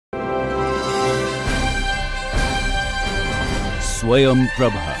Swayam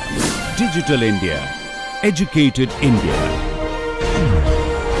Prabha. Digital India. Educated India.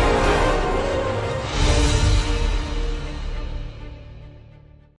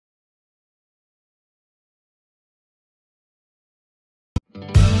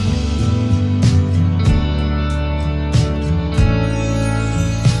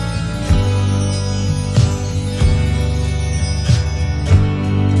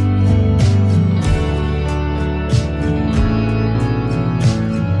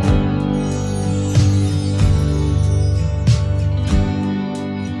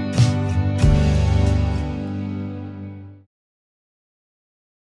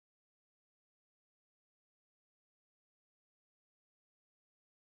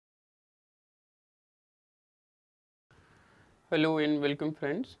 Hello and welcome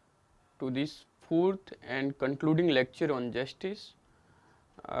friends to this fourth and concluding lecture on justice.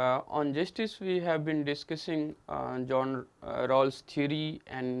 On justice we have been discussing John Rawls' theory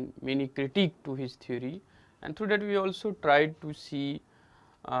and many critique to his theory, and through that we also tried to see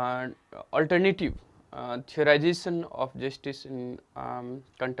alternative theorization of justice in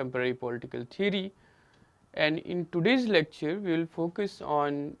contemporary political theory. And in today's lecture we will focus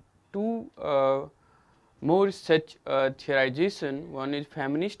on two more such theorization. One is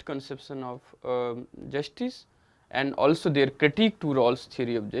feminist conception of justice, and also their critique to Rawls'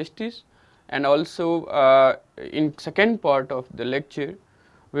 theory of justice. And also in second part of the lecture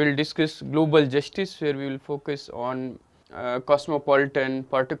we will discuss global justice, where we will focus on cosmopolitan,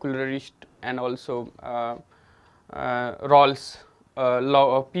 particularist, and also Rawls'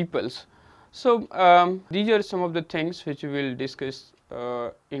 law of peoples. So these are some of the things which we will discuss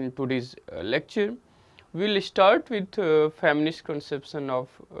in today's lecture. We will start with feminist conception of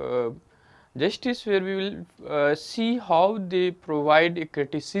justice, where we will see how they provide a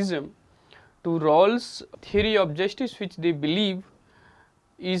criticism to Rawls' theory of justice, which they believe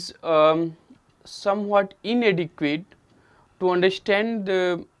is somewhat inadequate to understand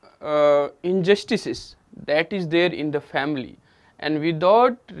the injustices that is there in the family, and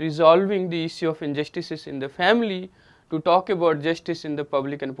without resolving the issue of injustices in the family, to talk about justice in the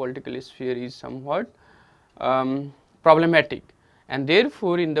public and political sphere is somewhat problematic. And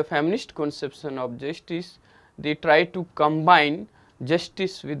therefore in the feminist conception of justice they try to combine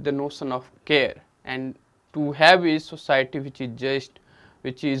justice with the notion of care, and to have a society which is just,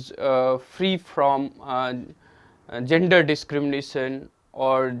 which is free from gender discrimination,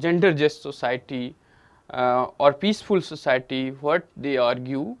 or gender just society, or peaceful society. What they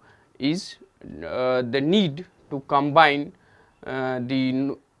argue is the need to combine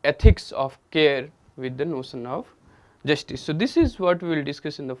the ethics of care with the notion of justice. So this is what we will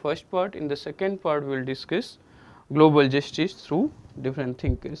discuss in the first part. In the second part we will discuss global justice through different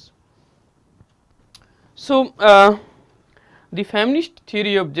thinkers. So the feminist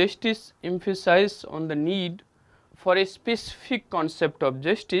theory of justice emphasizes on the need for a specific concept of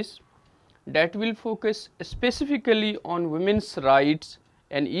justice that will focus specifically on women's rights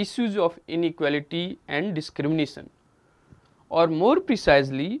and issues of inequality and discrimination, or more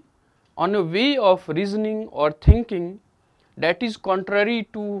precisely on a way of reasoning or thinking that is contrary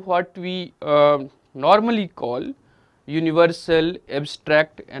to what we normally call universal,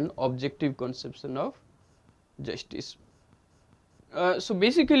 abstract, and objective conception of justice. So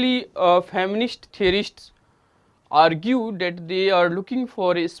basically feminist theorists argue that they are looking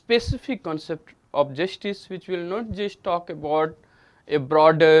for a specific concept of justice which will not just talk about a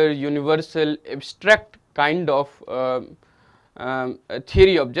broader, universal, abstract kind of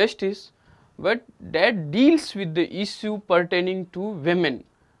theory of justice, but that deals with the issue pertaining to women,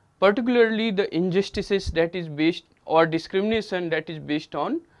 particularly the injustices that is based, or discrimination that is based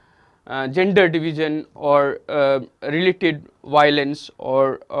on gender division, or related violence,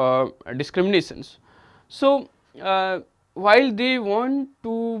 or discriminations. So while they want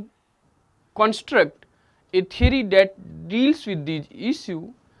to construct a theory that deals with this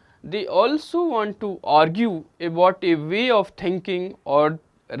issue, they also want to argue about a way of thinking or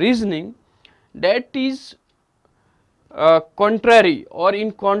reasoning that is contrary or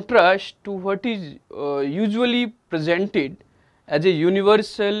in contrast to what is usually presented as a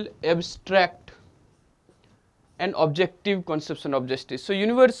universal, abstract, and objective conception of justice. So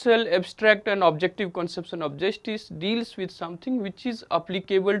universal, abstract, and objective conception of justice deals with something which is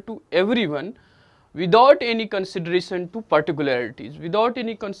applicable to everyone without any consideration to particularities, without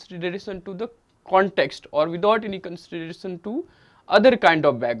any consideration to the context, or without any consideration to other kind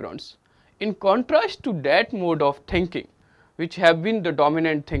of backgrounds. In contrast to that mode of thinking, which have been the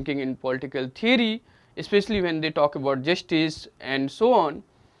dominant thinking in political theory, especially when they talk about justice and so on,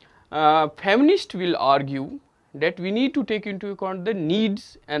 feminists will argue that we need to take into account the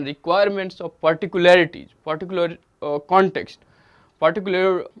needs and requirements of particularities, particular context,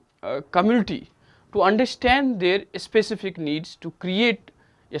 particular community, to understand their specific needs to create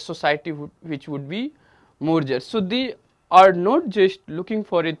a society which would be more just. So, they are not just looking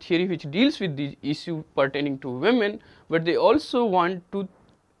for a theory which deals with these issues pertaining to women, but they also want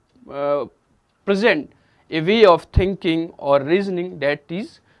to present a way of thinking or reasoning that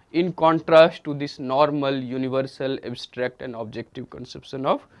is in contrast to this normal, universal, abstract and objective conception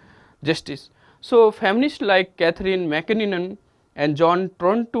of justice. So, feminists like Catherine McKinnon and John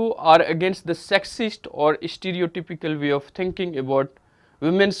Toronto are against the sexist or stereotypical way of thinking about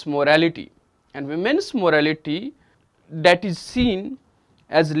women's morality, and women's morality that is seen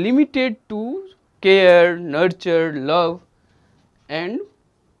as limited to care, nurture, love and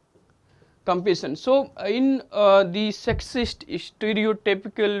compassion. So, in the sexist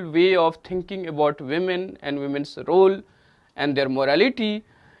stereotypical way of thinking about women and women's role and their morality,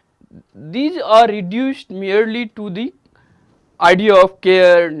 these are reduced merely to the idea of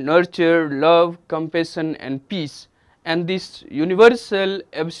care, nurture, love, compassion and peace, and this universal,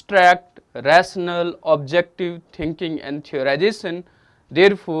 abstract, rational, objective thinking and theorization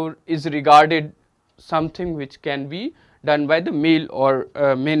therefore is regarded something which can be done by the male or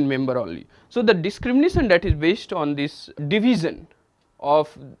men member only. So, the discrimination that is based on this division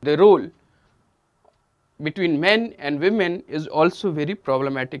of the role between men and women is also very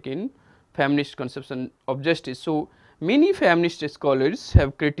problematic in feminist conception of justice. So, many feminist scholars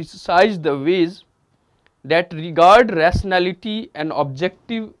have criticized the ways that regard rationality and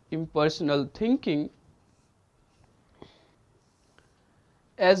objective impersonal thinking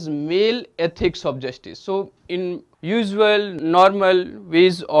as male ethics of justice. So, in usual normal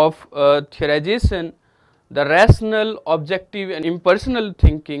ways of theorization, the rational, objective and impersonal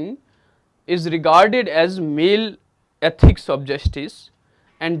thinking is regarded as male ethics of justice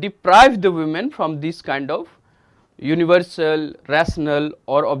and deprive the women from this kind of universal, rational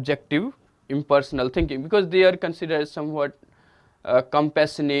or objective impersonal thinking, because they are considered somewhat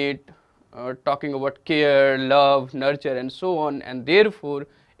compassionate, talking about care, love, nurture and so on, and therefore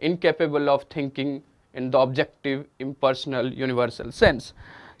incapable of thinking in the objective, impersonal, universal sense.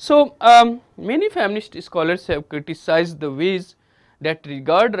 So, many feminist scholars have criticized the ways that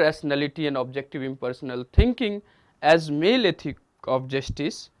regard rationality and objective impersonal thinking as male ethic of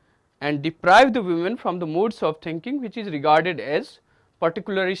justice and deprive the women from the modes of thinking which is regarded as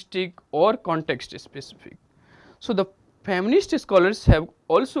particularistic or context specific. So, the feminist scholars have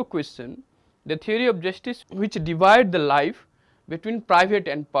also questioned the theory of justice which divide the life between private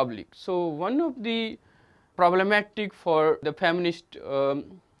and public. So, one of the problematic for the feminist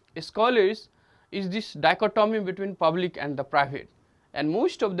scholars is this dichotomy between public and the private, and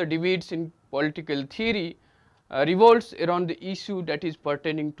most of the debates in political theory revolves around the issue that is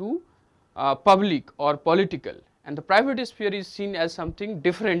pertaining to public or political, and the private sphere is seen as something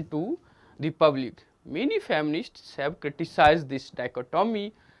different to the public. Many feminists have criticized this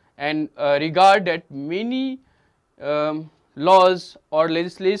dichotomy and regard that many laws or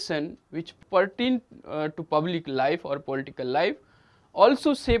legislation which pertain to public life or political life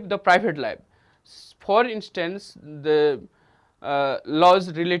also shape the private life. For instance, the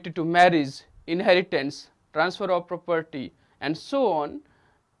laws related to marriage, inheritance, transfer of property and so on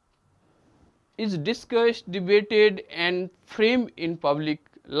is discussed, debated and framed in public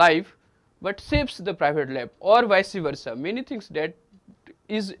life, but shapes the private life, or vice versa. Many things that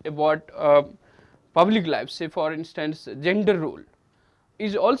is about public life, say for instance gender role,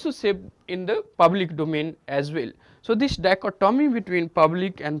 is also shaped in the public domain as well. So, this dichotomy between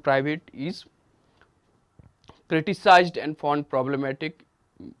public and private is criticized and found problematic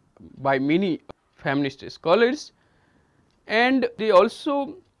by many feminist scholars, and they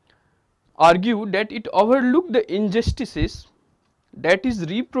also argue that it overlooked the injustices that is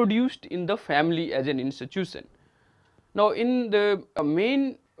reproduced in the family as an institution. Now, in the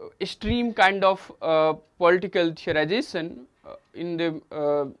main extreme kind of political theorization, in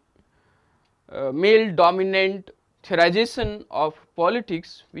the male dominant theorization of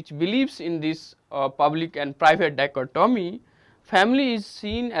politics which believes in this public and private dichotomy, family is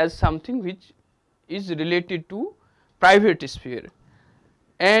seen as something which is related to private sphere,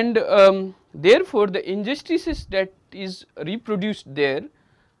 and therefore, the injustices that is reproduced there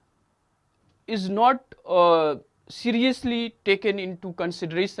is not seriously taken into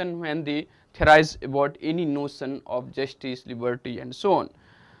consideration when they theorize about any notion of justice, liberty and so on.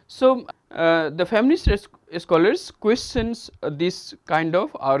 So, the feminist scholars questions this kind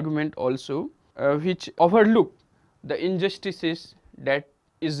of argument also, which overlook the injustices that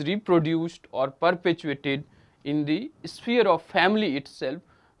is reproduced or perpetuated in the sphere of family itself,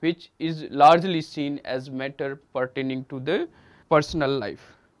 which is largely seen as matter pertaining to the personal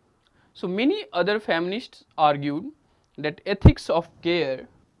life. So, many other feminists argued that ethics of care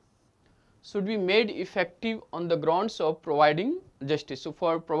should be made effective on the grounds of providing justice. So,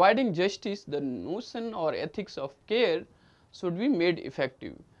 for providing justice, the notion or ethics of care should be made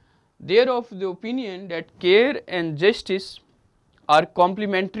effective. They are of the opinion that care and justice are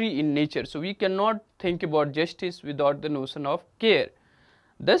complementary in nature. So, we cannot think about justice without the notion of care.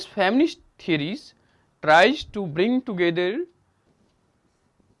 Thus, feminist theories tries to bring together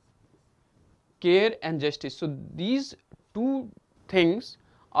care and justice. So, these two things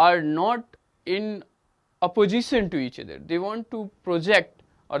are not in opposition to each other. They want to project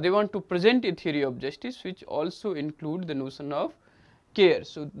or they want to present a theory of justice which also include the notion of care.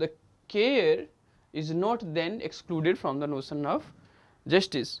 So, the care is not then excluded from the notion of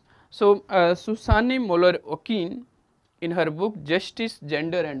justice. So, Susanne Moller-Okin in her book Justice,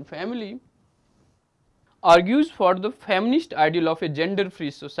 Gender and Family argues for the feminist ideal of a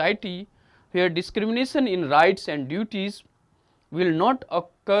gender-free society where discrimination in rights and duties will not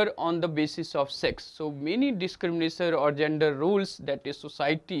occur on the basis of sex. So, many discrimination or gender rules that a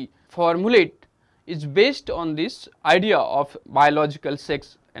society formulate is based on this idea of biological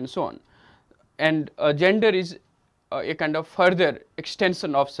sex and so on, and gender is a kind of further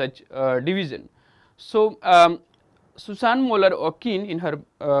extension of such division. So, Susanne Moller-Okin in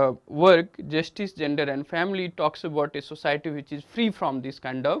her work Justice, Gender and Family talks about a society which is free from this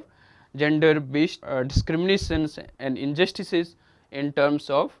kind of gender based discriminations and injustices in terms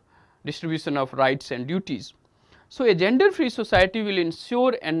of distribution of rights and duties. So, a gender free society will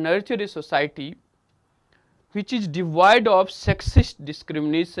ensure and nurture a society which is devoid of sexist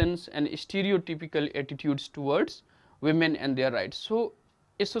discriminations and stereotypical attitudes towards women and their rights. So,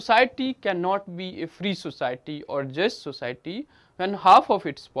 a society cannot be a free society or just society when half of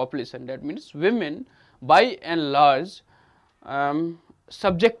its population, that means women, by and large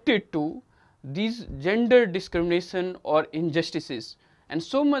subjected to these gender discrimination or injustices, and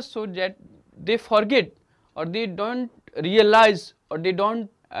so much so that they forget or they do not realize or they do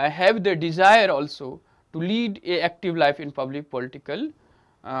not have the desire also to lead a active life in public political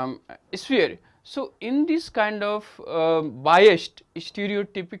sphere. So, in this kind of biased,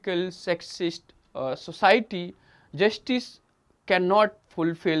 stereotypical, sexist society, justice cannot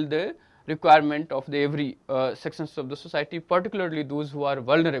fulfill the requirement of the every sections of the society, particularly those who are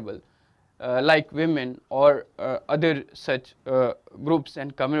vulnerable like women or other such groups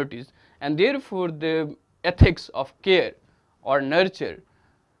and communities, and therefore, the ethics of care or nurture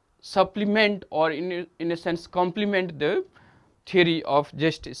supplement or in a sense complement the theory of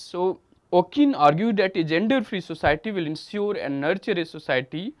justice. So, Okin argued that a gender free society will ensure and nurture a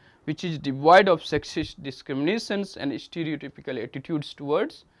society which is devoid of sexist discriminations and stereotypical attitudes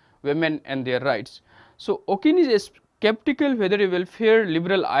towards women and their rights. So, Okin is skeptical whether a welfare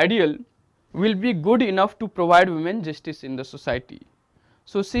liberal ideal will be good enough to provide women justice in the society.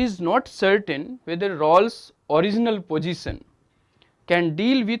 So, she is not certain whether Rawls' original position can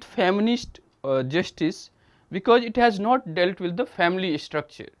deal with feminist justice because it has not dealt with the family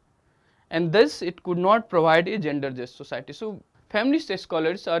structure, and thus it could not provide a gender just society. So, feminist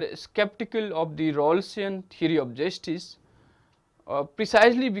scholars are skeptical of the Rawlsian theory of justice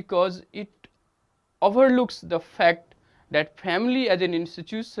precisely because it overlooks the fact that family as an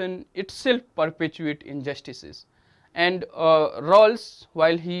institution itself perpetuates injustices, and Rawls,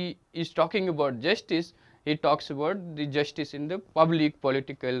 while he is talking about justice, he talks about the justice in the public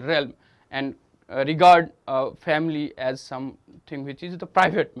political realm and regard family as something which is the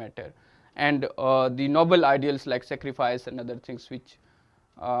private matter, and the noble ideals like sacrifice and other things which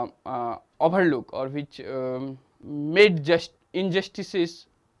overlook or which made just injustices,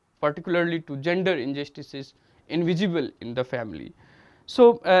 particularly to gender injustices, invisible in the family.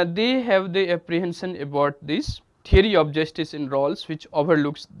 So, they have the apprehension about this theory of justice in Rawls which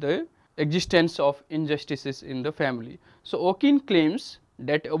overlooks the existence of injustices in the family. So, Okin claims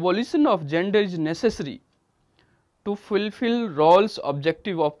that abolition of gender is necessary to fulfill Rawls'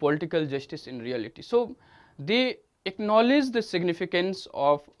 objective of political justice in reality. So, they acknowledge the significance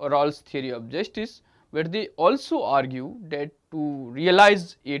of Rawls' theory of justice, but they also argue that to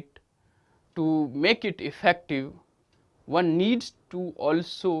realize it, to make it effective, one needs to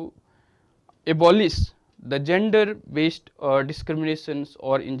also abolish the gender based discriminations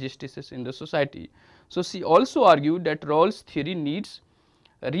or injustices in the society. So, she also argued that Rawls' theory needs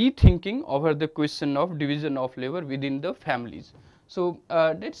rethinking over the question of division of labor within the families. So,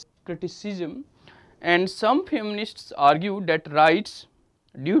 that is criticism, and some feminists argue that rights,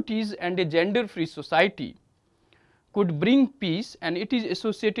 duties and a gender free society could bring peace, and it is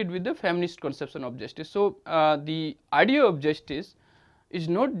associated with the feminist conception of justice. So, the idea of justice is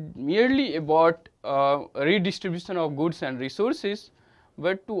not merely about redistribution of goods and resources,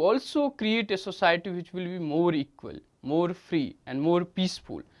 but to also create a society which will be more equal, more free and more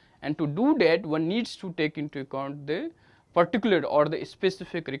peaceful. And to do that, one needs to take into account the particular or the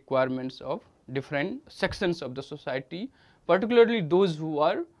specific requirements of different sections of the society, particularly those who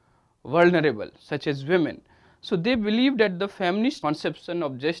are vulnerable, such as women. So, they believe that the feminist conception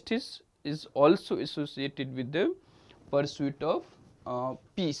of justice is also associated with the pursuit of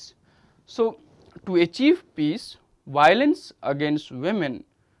peace. So, to achieve peace, violence against women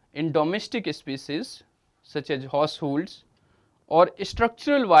in domestic spaces such as households or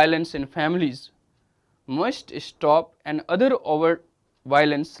structural violence in families must stop, and other overt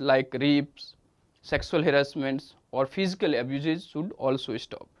violence like rapes, sexual harassments or physical abuses should also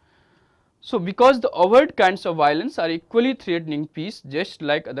stop. So, because the overt kinds of violence are equally threatening peace, just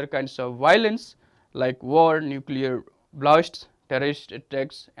like other kinds of violence like war, nuclear blasts, terrorist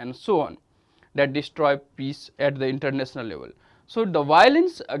attacks and so on, that destroy peace at the international level. So, the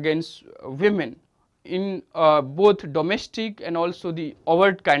violence against women in both domestic and also the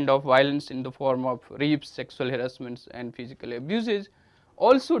overt kind of violence in the form of rapes, sexual harassments and physical abuses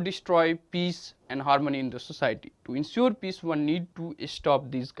also destroy peace and harmony in the society. To ensure peace, one need to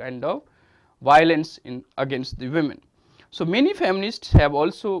stop these kind of violence against the women. So, many feminists have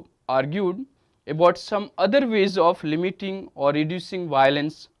also argued about some other ways of limiting or reducing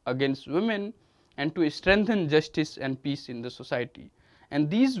violence against women and to strengthen justice and peace in the society. And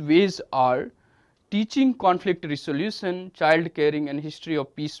these ways are teaching conflict resolution, child caring and history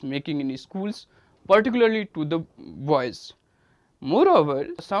of peacemaking in schools, particularly to the boys. Moreover,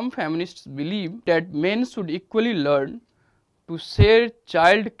 some feminists believe that men should equally learn to share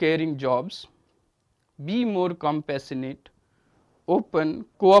child caring jobs, be more compassionate, open,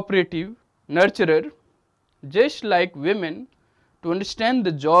 cooperative, nurturer, just like women, to understand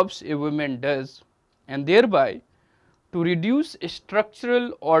the jobs a woman does and thereby to reduce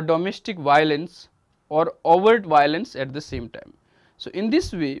structural or domestic violence or overt violence at the same time. So, in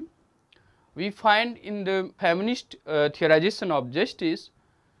this way, we find in the feminist theorization of justice,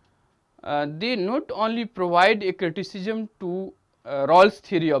 they not only provide a criticism to Rawls'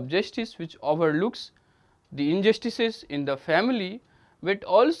 theory of justice, which overlooks the injustices in the family, but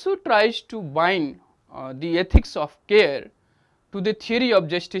also tries to bind the ethics of care to the theory of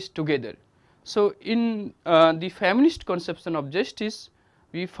justice together. So, in the feminist conception of justice,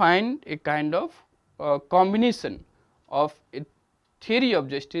 we find a kind of combination of a theory of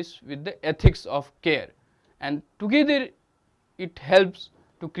justice with the ethics of care, and together it helps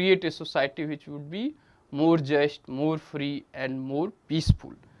to create a society which would be more just, more free and more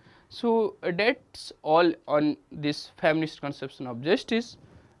peaceful. So, that is all on this feminist conception of justice.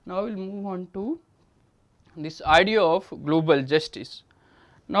 Now, we will move on to this idea of global justice.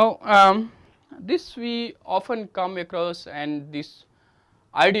 Now, this we often come across, and this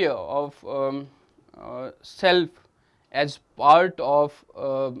idea of self as part of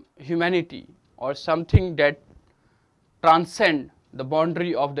humanity or something that transcend the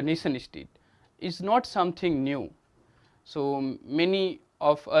boundary of the nation state is not something new. So, many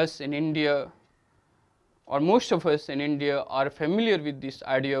of us in India, or most of us in India, are familiar with this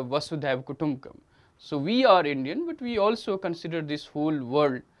idea of Vasudhaiva Kutumbakam. So, we are Indian, but we also consider this whole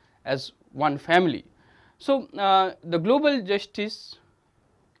world as one family. So, the global justice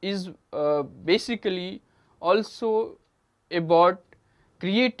is basically also about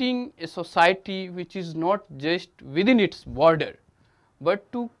creating a society which is not just within its border, but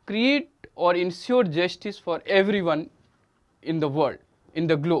to create or ensure justice for everyone in the world, in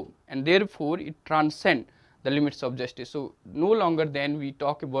the globe, and therefore it transcends the limits of justice. So, no longer then we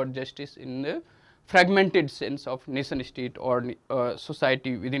talk about justice in the fragmented sense of nation state or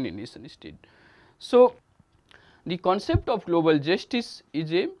society within a nation state. So, the concept of global justice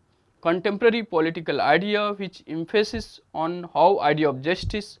is a contemporary political idea which emphasizes on how idea of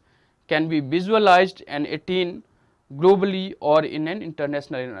justice can be visualized and attained globally or in an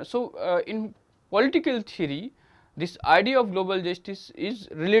international arena. So, in political theory, this idea of global justice is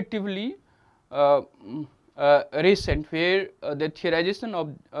relatively recent, where the theorization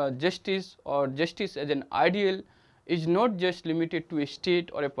of justice or justice as an ideal is not just limited to a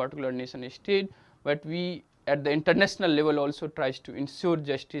state or a particular nation state, but we at the international level also tries to ensure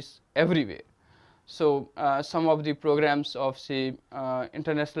justice everywhere. So, some of the programs of say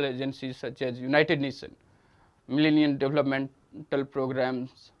international agencies such as United Nations, Millennium Developmental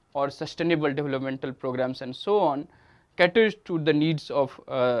Programs or Sustainable Developmental Programs and so on, caters to the needs of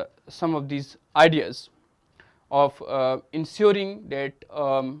some of these ideas. of ensuring that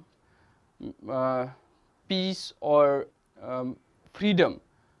peace or freedom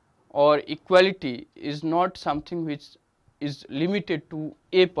or equality is not something which is limited to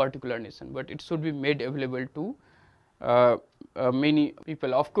a particular nation, but it should be made available to many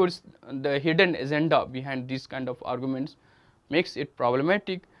people. Of course, the hidden agenda behind these kind of arguments makes it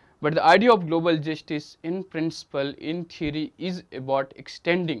problematic, but the idea of global justice in principle, in theory, is about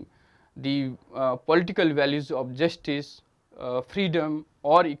extending the political values of justice, freedom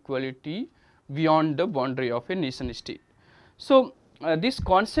or equality beyond the boundary of a nation state. So, this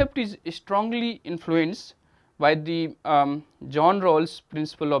concept is strongly influenced by the John Rawls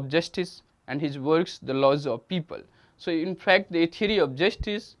principle of justice and his works The Laws of People. So, in fact, the theory of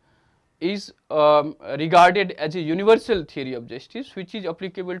justice is regarded as a universal theory of justice which is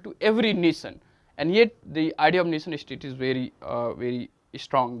applicable to every nation, and yet the idea of nation state is very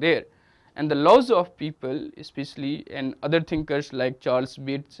strong there. And the laws of people especially, and other thinkers like Charles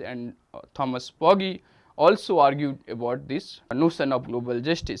Bates and Thomas Pogge also argued about this notion of global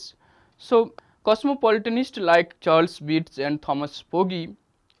justice. So, cosmopolitanists like Charles Bates and Thomas Pogge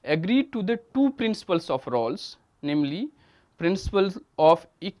agreed to the two principles of Rawls, namely principles of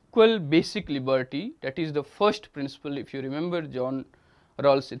equal basic liberty, that is the first principle if you remember John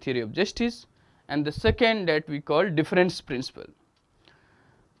Rawls' theory of justice, and the second that we call difference principle.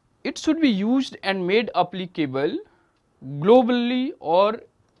 It should be used and made applicable globally or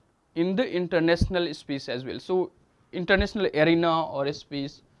in the international space as well. So, international arena or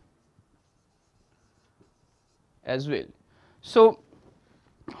space as well. So,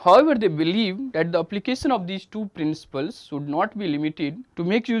 however, they believe that the application of these two principles should not be limited to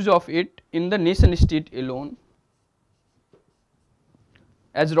make use of it in the nation state alone.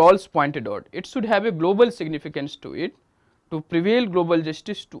 As Rawls pointed out, it should have a global significance to it to prevail global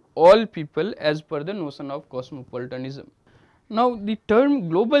justice to all people as per the notion of cosmopolitanism. Now, the term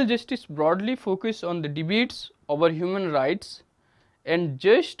global justice broadly focuses on the debates over human rights and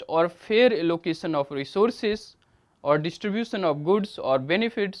just or fair allocation of resources or distribution of goods or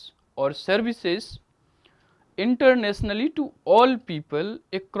benefits or services internationally to all people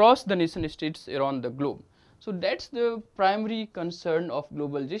across the nation states around the globe. So, that is the primary concern of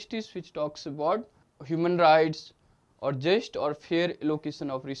global justice, which talks about human rights or just or fair allocation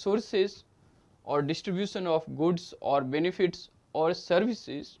of resources or distribution of goods or benefits or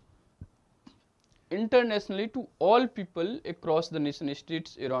services internationally to all people across the nation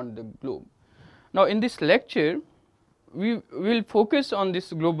states around the globe. Now, in this lecture, we will focus on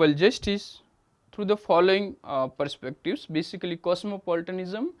this global justice through the following perspectives, basically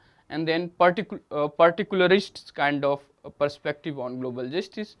cosmopolitanism and then particularist kind of perspective on global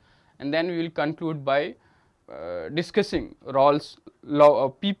justice, and then we will conclude by discussing Rawls' law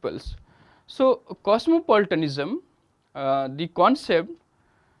of peoples. So, cosmopolitanism, the concept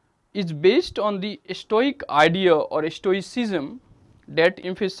is based on the Stoic idea or Stoicism that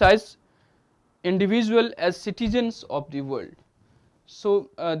emphasizes individual as citizens of the world. So,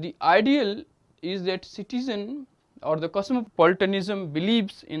 the ideal is that citizen or the cosmopolitanism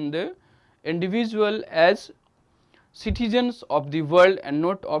believes in the individual as citizens of the world and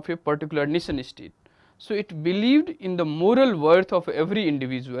not of a particular nation state. So, it believed in the moral worth of every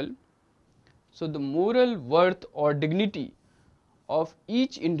individual. So, the moral worth or dignity of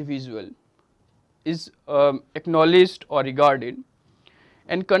each individual is acknowledged or regarded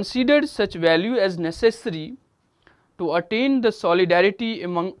and considered such value as necessary to attain the solidarity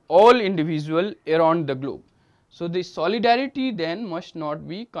among all individuals around the globe. So, the solidarity then must not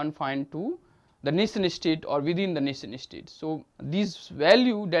be confined to the nation state or within the nation state. So, this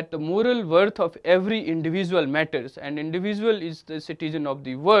value that the moral worth of every individual matters and individual is the citizen of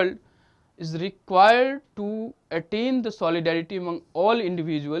the world is required to attain the solidarity among all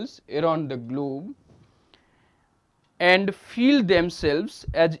individuals around the globe and feel themselves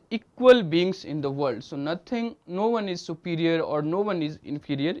as equal beings in the world. So, no one is superior or no one is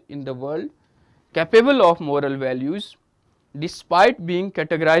inferior in the world, capable of moral values despite being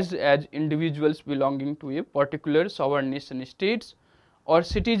categorized as individuals belonging to a particular sovereign nation states or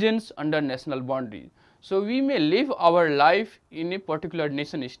citizens under national boundaries. So, we may live our life in a particular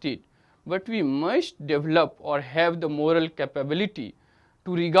nation state, but we must develop or have the moral capability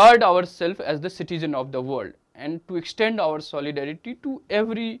to regard ourselves as the citizen of the world and to extend our solidarity to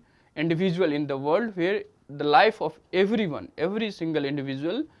every individual in the world where the life of everyone, every single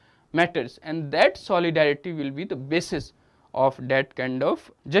individual matters, and that solidarity will be the basis of that kind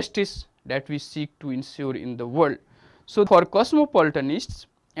of justice that we seek to ensure in the world. So, for cosmopolitanists,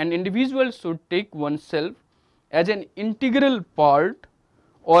 an individual should take oneself as an integral part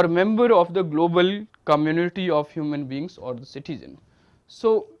or member of the global community of human beings or the citizen.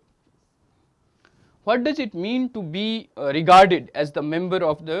 So, what does it mean to be regarded as the member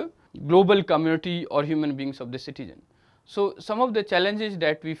of the global community or human beings of the citizen? So, some of the challenges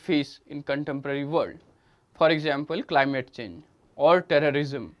that we face in contemporary world, for example, climate change or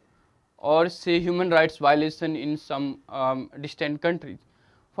terrorism or say human rights violation in some distant countries,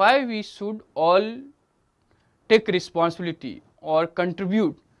 why we should all take responsibility or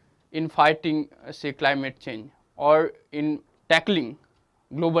contribute in fighting say climate change or in tackling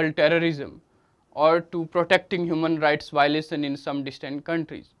global terrorism or to protecting human rights violation in some distant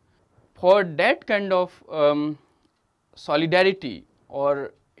countries. For that kind of solidarity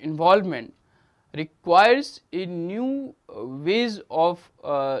or involvement requires a new ways of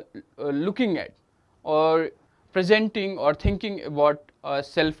looking at or presenting or thinking about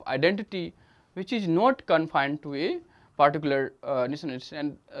self identity, which is not confined to a particular nationality.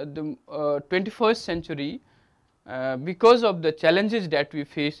 And the 21st century, because of the challenges that we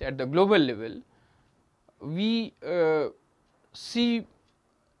face at the global level, we see,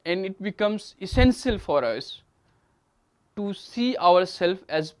 and it becomes essential for us to see ourselves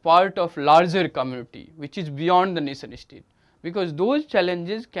as part of larger community which is beyond the nation state, because those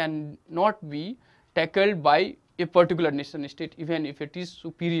challenges can not be tackled by a particular nation state even if it is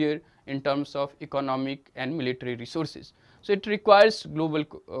superior in terms of economic and military resources. So, it requires global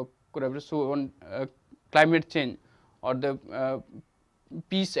collaboration. So, on climate change or the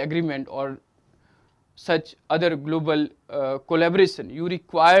peace agreement or such other global collaboration, you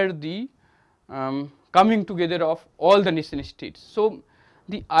require the coming together of all the nation states. So,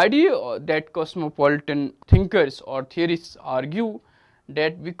 the idea that cosmopolitan thinkers or theorists argue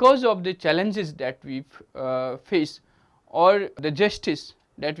that because of the challenges that we face or the justice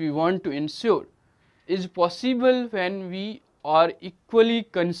that we want to ensure is possible when we are equally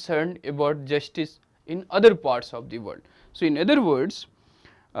concerned about justice in other parts of the world. So, in other words,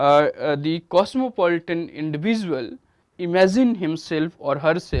 the cosmopolitan individual imagine himself or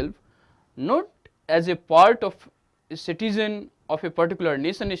herself not as a part of a citizen of a particular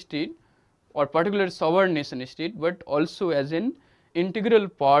nation state or particular sovereign nation state, but also as an integral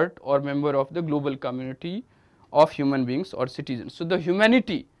part or member of the global community of human beings or citizens. So, the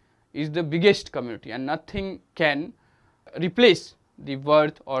humanity is the biggest community and nothing can replace the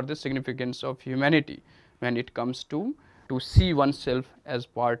worth or the significance of humanity when it comes to see oneself as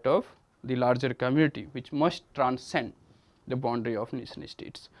part of the larger community which must transcend the boundary of nation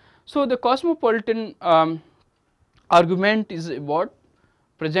states. So, the cosmopolitan argument is about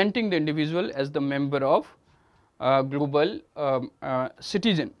presenting the individual as the member of global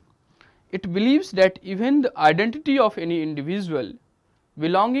citizen. It believes that even the identity of any individual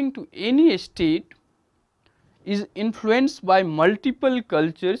belonging to any state is influenced by multiple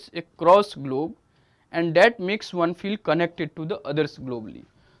cultures across globe, and that makes one feel connected to the others globally.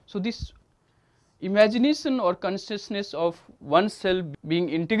 So, this imagination or consciousness of oneself being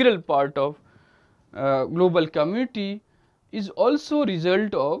integral part of global community is also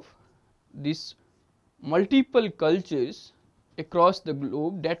result of this multiple cultures across the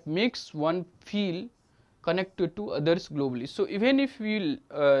globe that makes one feel connected to others globally. So, even if we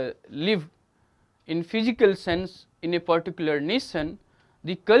live in physical sense in a particular nation,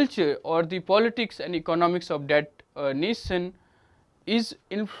 the culture or the politics and economics of that nation is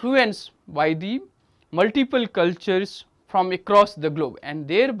influenced by the multiple cultures from across the globe, and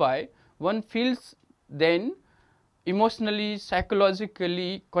thereby one feels then emotionally,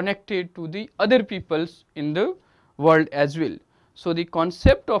 psychologically connected to the other peoples in the world as well. So, the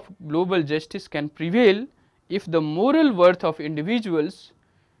concept of global justice can prevail if the moral worth of individuals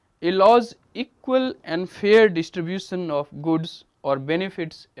allows equal and fair distribution of goods or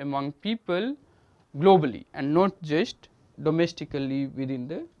benefits among people globally and not just domestically within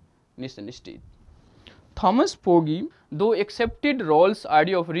the nation state. Thomas Pogge, though accepted Rawls'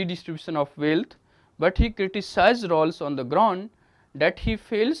 idea of redistribution of wealth, but he criticized Rawls on the ground that he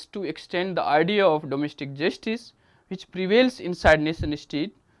fails to extend the idea of domestic justice which prevails inside nation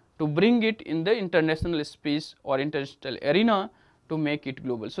state to bring it in the international space or international arena to make it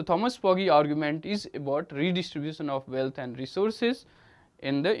global. So, Thomas Pogge argument is about redistribution of wealth and resources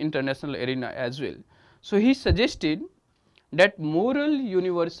in the international arena as well. So, he suggested that moral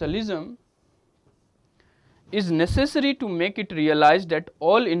universalism is necessary to make it realized that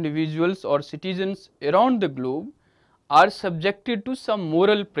all individuals or citizens around the globe are subjected to some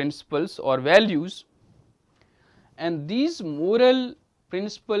moral principles or values, and these moral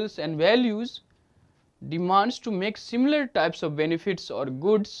principles and values demands to make similar types of benefits or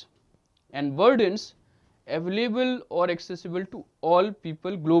goods and burdens available or accessible to all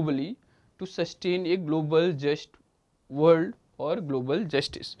people globally to sustain a global just world or global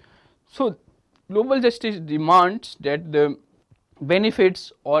justice. So, global justice demands that the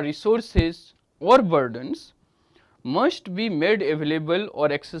benefits or resources or burdens must be made available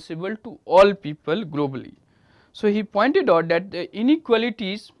or accessible to all people globally. So, he pointed out that the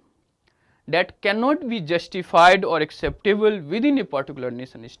inequalities that cannot be justified or acceptable within a particular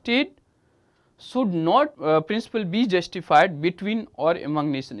nation state should not principle be justified between or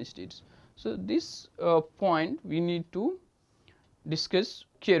among nation states. So, this point we need to discuss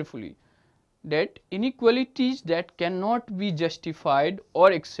carefully, that inequalities that cannot be justified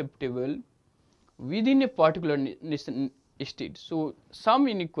or acceptable within a particular nation state. So, some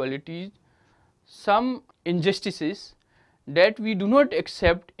inequalities, some injustices that we do not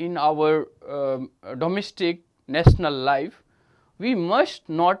accept in our domestic national life, we must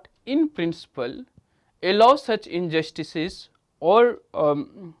not in principle allow such injustices or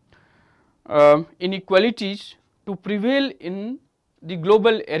inequalities to prevail in the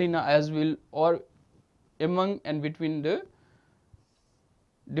global arena as well, or among and between the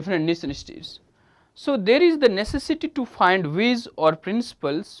different nation states. So, there is the necessity to find ways or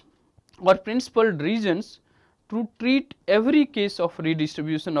principles or principled reasons to treat every case of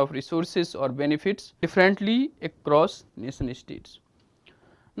redistribution of resources or benefits differently across nation states.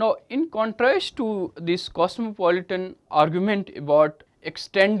 Now, in contrast to this cosmopolitan argument about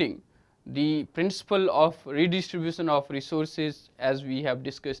extending the principle of redistribution of resources, as we have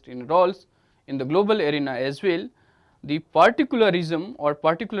discussed in roles in the global arena as well, the particularism or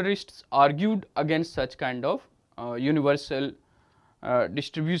particularists argued against such kind of universal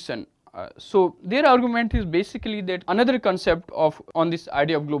distribution. So, their argument is basically that another concept of on this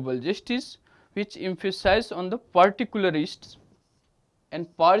idea of global justice, which emphasize on the particularists and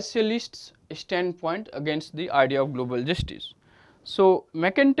partialists standpoint against the idea of global justice. So,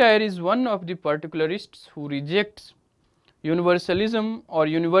 McIntyre is one of the particularists who rejects universalism or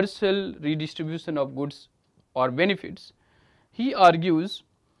universal redistribution of goods or benefits. He argues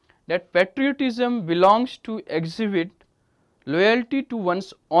that patriotism belongs to exhibit loyalty to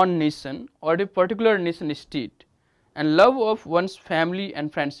one's own nation or a particular nation state and love of one's family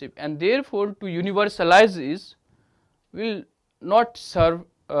and friendship, and therefore to universalize is will not serve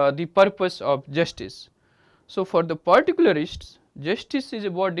the purpose of justice. So, for the particularists, justice is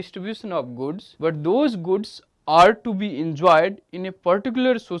about distribution of goods, but those goods are to be enjoyed in a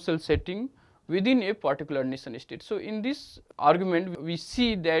particular social setting within a particular nation state. So, in this argument we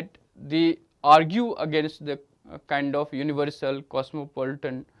see that they argue against the kind of universal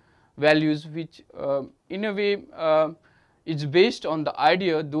cosmopolitan values, which in a way is based on the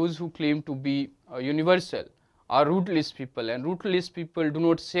idea those who claim to be universal are rootless people, and rootless people do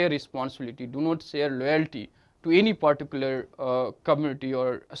not share responsibility, do not share loyalty to any particular community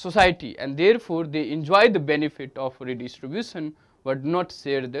or society, and therefore they enjoy the benefit of redistribution, but do not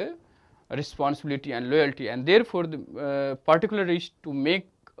share the responsibility and loyalty, and therefore the particularists to make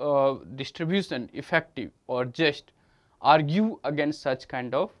distribution effective or just argue against such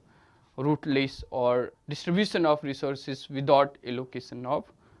kind of rootless or distribution of resources without allocation of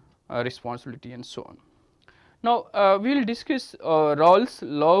responsibility and so on. Now, we will discuss Rawls'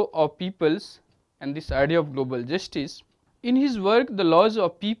 law of peoples and this idea of global justice. In his work The Laws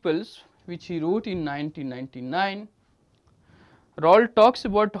of Peoples, which he wrote in 1999, Rawls talks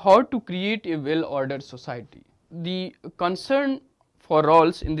about how to create a well ordered society. The concern for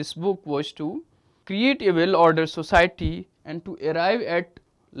Rawls in this book was to create a well ordered society and to arrive at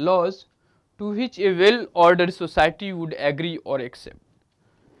laws to which a well ordered society would agree or accept.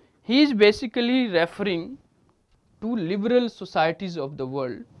 He is basically referring to liberal societies of the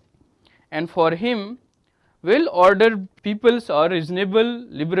world, and for him well ordered peoples are reasonable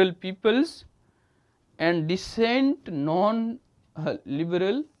liberal peoples and decent non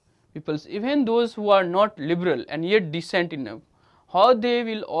liberal peoples, even those who are not liberal and yet decent enough, how they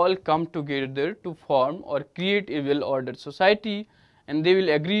will all come together to form or create a well ordered society, and they will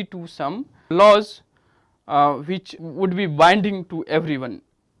agree to some laws which would be binding to everyone,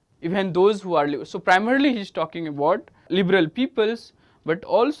 even those who are. So, primarily he is talking about liberal peoples, but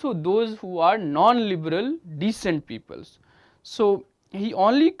also those who are non-liberal decent peoples. So, he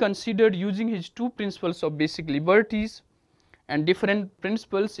only considered using his two principles of basic liberties and different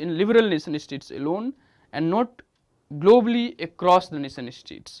principles in liberal nation states alone, and not globally across the nation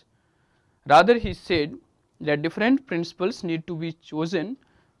states. Rather, he said that different principles need to be chosen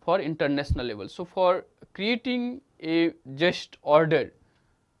for international level. So, for creating a just order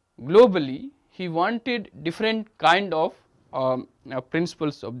globally, he wanted different kind of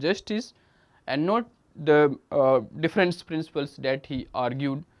principles of justice and not the different principles that he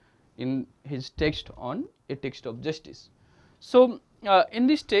argued in his text on A Text of Justice. So, in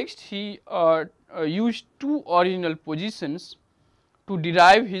this text he used two original positions to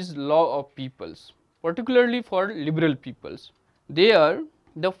derive his law of peoples, particularly for liberal peoples. They are: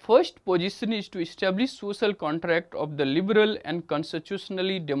 the first position is to establish social contract of the liberal and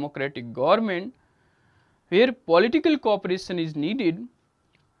constitutionally democratic government, where political cooperation is needed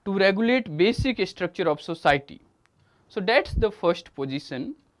to regulate basic structure of society. So, that is the first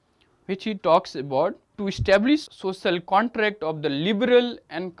position which he talks about, to establish social contract of the liberal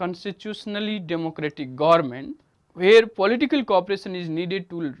and constitutionally democratic government, where political cooperation is needed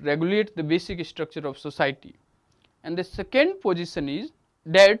to regulate the basic structure of society. And the second position is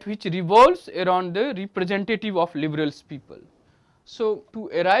that which revolves around the representative of liberals people. So, to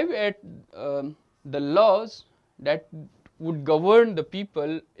arrive at the laws that would govern the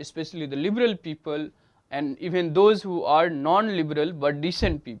people, especially the liberal people and even those who are non-liberal but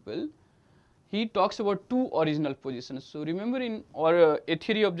decent people, he talks about two original positions. So, remember in A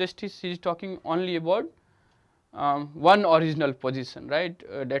Theory of Justice he is talking only about one original position, right,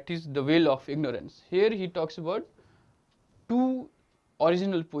 that is the veil of ignorance. Here he talks about two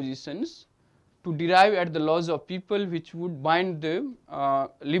original positions to derive at the laws of people which would bind the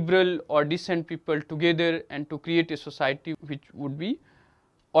liberal or decent people together and to create a society which would be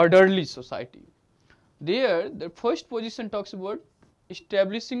orderly society. There the first position talks about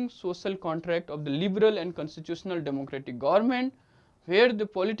establishing social contract of the liberal and constitutional democratic government, where the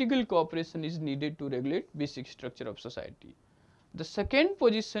political cooperation is needed to regulate basic structure of society. The second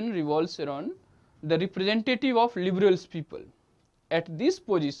position revolves around the representative of liberals people. At this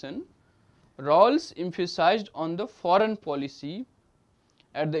position, Rawls emphasized on the foreign policy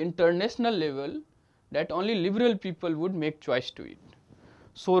at the international level, that only liberal people would make choice to it.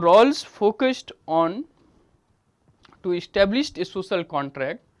 So, Rawls focused on to establish a social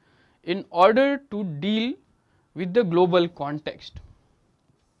contract in order to deal with the global context.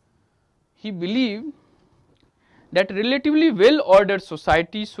 He believed that relatively well ordered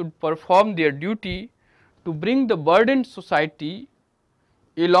societies should perform their duty to bring the burdened society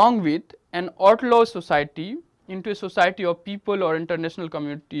along with an outlaw society into a society of people or international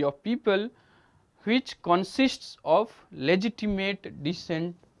community of people which consists of legitimate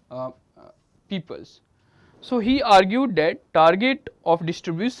decent peoples. So, he argued that target of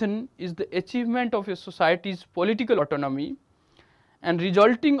distribution is the achievement of a society's political autonomy, and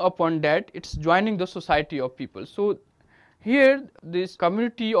resulting upon that its joining the society of people. So, here this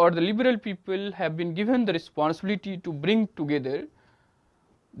community or the liberal people have been given the responsibility to bring together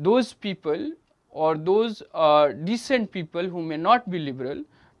those people or those decent people who may not be liberal,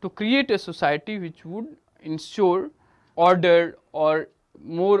 to create a society which would ensure order or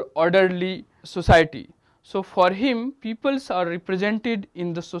more orderly society. So, for him peoples are represented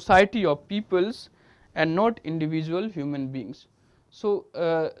in the society of peoples and not individual human beings. So,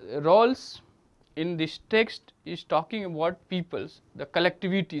 Rawls in this text is talking about peoples, the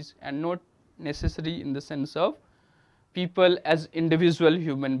collectivities, and not necessary in the sense of people as individual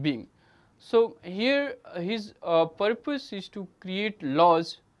human being. So, here his purpose is to create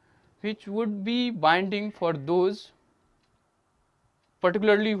laws which would be binding for those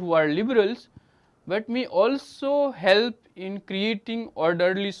particularly who are liberals, but may also help in creating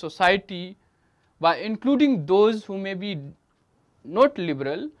orderly society by including those who may be not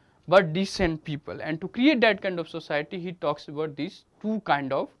liberal but decent people. And to create that kind of society, he talks about these two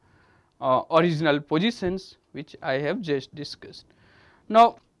kind of original positions which I have just discussed.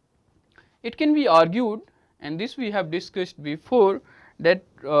 Now, it can be argued, and this we have discussed before, that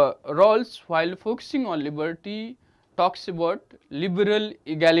Rawls, while focusing on liberty, talks about liberal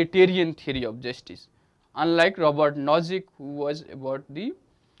egalitarian theory of justice, unlike Robert Nozick, who was about the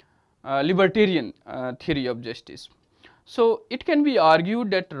libertarian theory of justice. So, it can be argued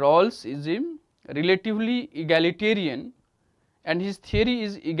that Rawls is a relatively egalitarian, and his theory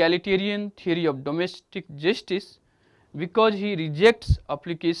is egalitarian theory of domestic justice, because he rejects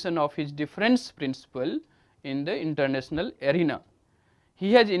application of his difference principle in the international arena.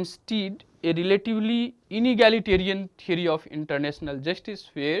 He has instead a relatively inegalitarian theory of international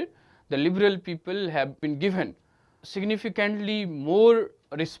justice, where the liberal people have been given significantly more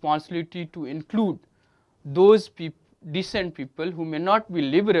responsibility to include those decent people who may not be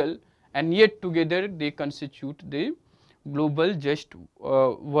liberal, and yet together they constitute the global just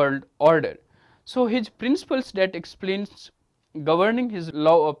world order. So, his principles that explains governing his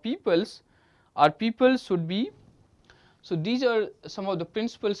law of peoples are people should be. So, these are some of the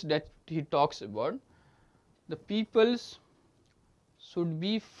principles that he talks about. The peoples should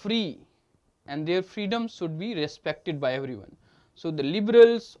be free and their freedom should be respected by everyone. So, the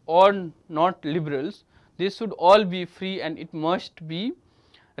liberals or not liberals, they should all be free and it must be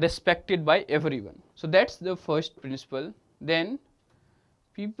respected by everyone. So, that is the first principle. Then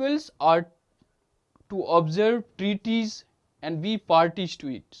peoples are to observe treaties and be parties to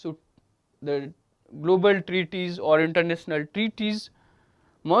it. So, the global treaties or international treaties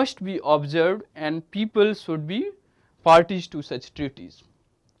must be observed and people should be parties to such treaties.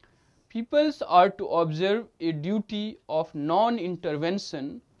 Peoples are to observe a duty of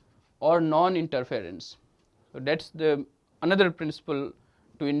non-intervention or non-interference. So, that is the another principle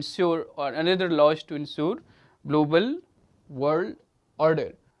to ensure, or another laws to ensure global world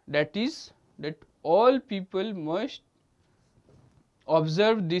order, that is that all people must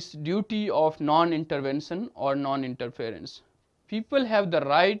observe this duty of non-intervention or non-interference. People have the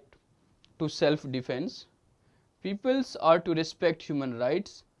right to self-defense. Peoples are to respect human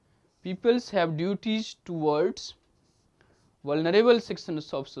rights. Peoples have duties towards vulnerable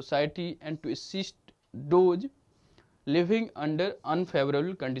sections of society and to assist those living under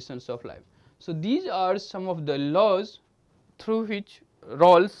unfavorable conditions of life. So, these are some of the laws through which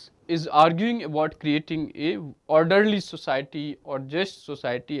Rawls is arguing about creating a orderly society or just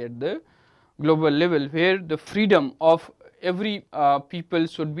society at the global level, where the freedom of every people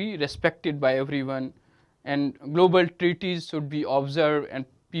should be respected by everyone and global treaties should be observed and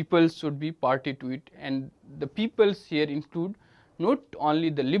people should be party to it. And the peoples here include not only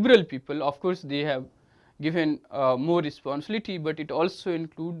the liberal people, of course they have given more responsibility, but it also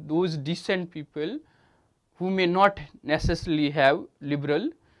include those decent people who may not necessarily have liberal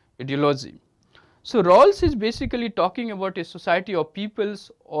ideology. So, Rawls is basically talking about a society of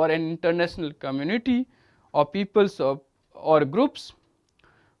peoples or an international community of peoples or groups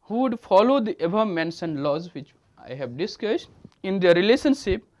who would follow the above mentioned laws which I have discussed in their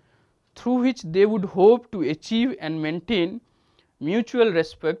relationship, through which they would hope to achieve and maintain mutual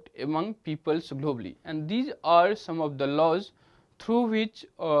respect among peoples globally. And these are some of the laws through which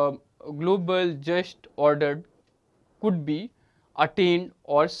global just order could be attained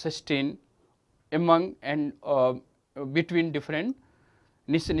or sustained among and between different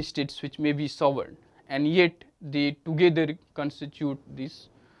nation states which may be sovereign, and yet they together constitute this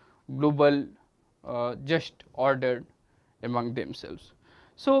global just order among themselves.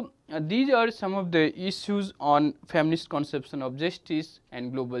 So, these are some of the issues on feminist conception of justice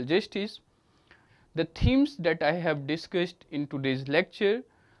and global justice. The themes that I have discussed in today's lecture,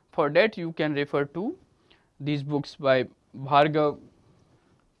 for that you can refer to these books by Bhargav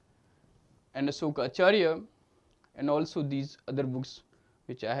and Ashoka Acharya, and also these other books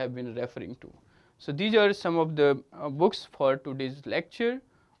which I have been referring to. So, these are some of the books for today's lecture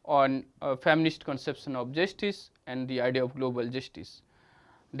on feminist conception of justice and the idea of global justice.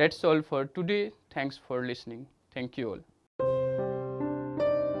 That is all for today. Thanks for listening. Thank you all.